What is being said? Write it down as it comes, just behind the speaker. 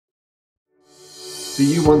Do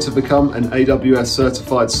you want to become an AWS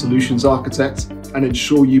Certified Solutions Architect and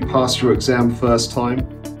ensure you pass your exam first time?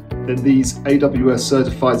 Then these AWS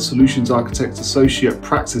Certified Solutions Architect Associate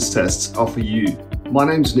practice tests are for you. My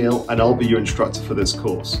name's Neil and I'll be your instructor for this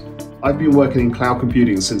course. I've been working in cloud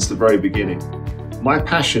computing since the very beginning. My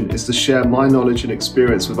passion is to share my knowledge and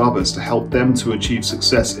experience with others to help them to achieve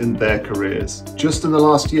success in their careers. Just in the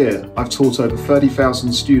last year, I've taught over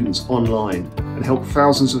 30,000 students online and helped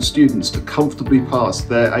thousands of students to comfortably pass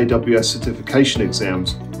their AWS certification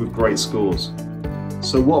exams with great scores.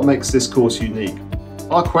 So what makes this course unique?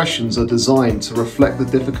 Our questions are designed to reflect the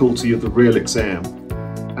difficulty of the real exam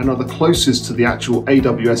and are the closest to the actual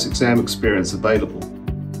AWS exam experience available.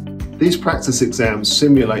 These practice exams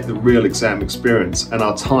simulate the real exam experience and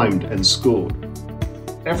are timed and scored.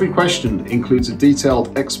 Every question includes a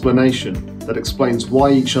detailed explanation that explains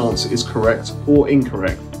why each answer is correct or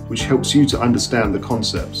incorrect, which helps you to understand the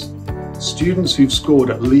concepts. Students who've scored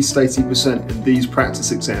at least 80% in these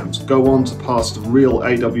practice exams go on to pass the real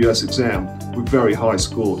AWS exam with very high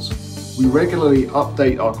scores. We regularly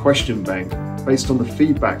update our question bank based on the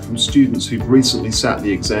feedback from students who've recently sat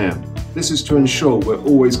the exam. This is to ensure we're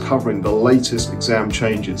always covering the latest exam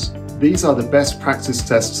changes. These are the best practice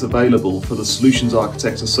tests available for the Solutions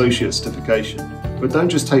Architect Associate certification. But don't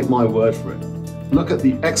just take my word for it. Look at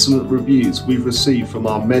the excellent reviews we've received from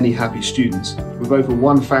our many happy students with over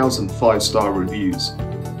 1,000 5-star reviews.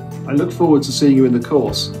 I look forward to seeing you in the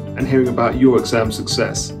course and hearing about your exam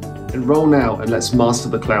success. Enroll now and let's master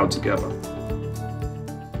the cloud together.